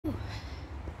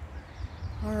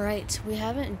Alright, we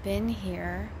haven't been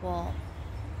here. Well,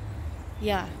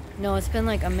 yeah, no, it's been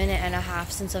like a minute and a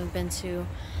half since I've been to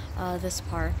this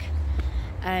park.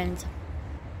 And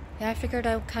yeah, I figured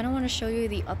I kind of want to show you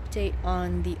the update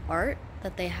on the art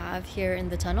that they have here in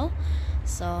the tunnel.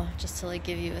 So just to like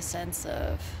give you a sense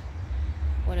of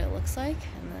what it looks like,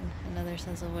 and then another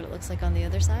sense of what it looks like on the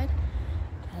other side.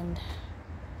 And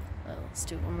let's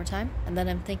do it one more time. And then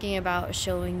I'm thinking about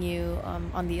showing you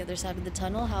on the other side of the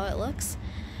tunnel how it looks.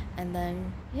 And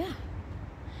then, yeah.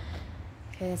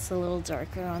 Okay, it's a little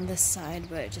darker on this side,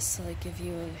 but just to like give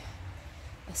you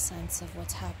a sense of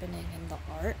what's happening in the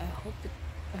art. I hope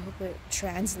it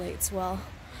translates well.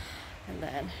 And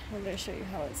then I'm going to show you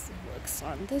how it looks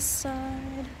on this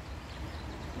side.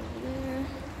 Over there.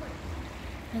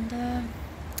 And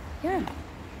yeah.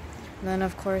 And then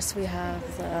of course we have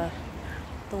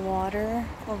the water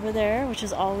over there, which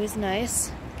is always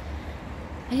nice.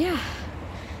 And yeah,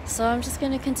 so I'm just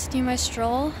gonna continue my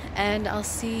stroll, and I'll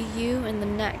see you in the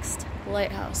next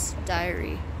Lighthouse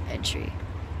Diary entry.